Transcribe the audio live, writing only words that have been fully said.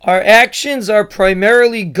Our actions are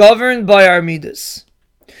primarily governed by our midas.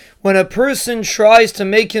 When a person tries to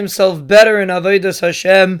make himself better in Avodas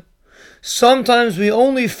Hashem, sometimes we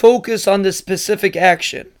only focus on the specific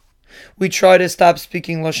action. We try to stop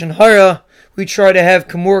speaking Lashon Hara, we try to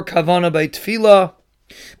have more Kavana by Tefillah,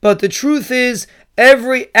 but the truth is,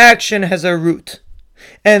 every action has a root,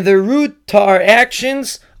 and the root to our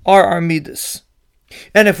actions are our midas.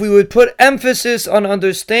 And if we would put emphasis on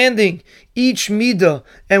understanding each midah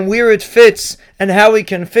and where it fits and how we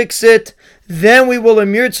can fix it, then we will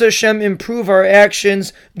Emirtz Hashem improve our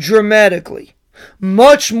actions dramatically,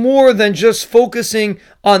 much more than just focusing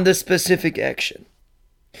on the specific action.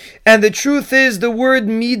 And the truth is, the word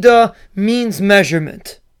midah means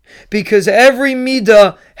measurement, because every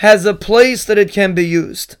midah has a place that it can be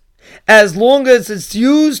used, as long as it's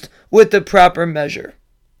used with the proper measure.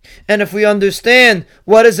 And if we understand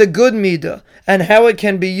what is a good midah and how it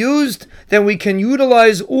can be used, then we can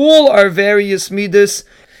utilize all our various midas,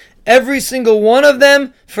 every single one of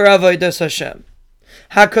them, for Avodas Hashem.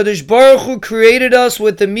 HaKadosh Baruch Hu created us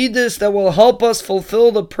with the midas that will help us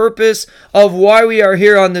fulfill the purpose of why we are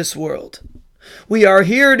here on this world. We are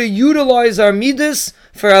here to utilize our midas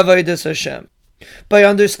for Avodas Hashem. By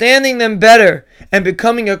understanding them better and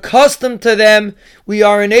becoming accustomed to them, we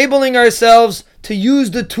are enabling ourselves to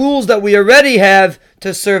use the tools that we already have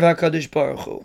to serve HaKadosh Baruch Hu.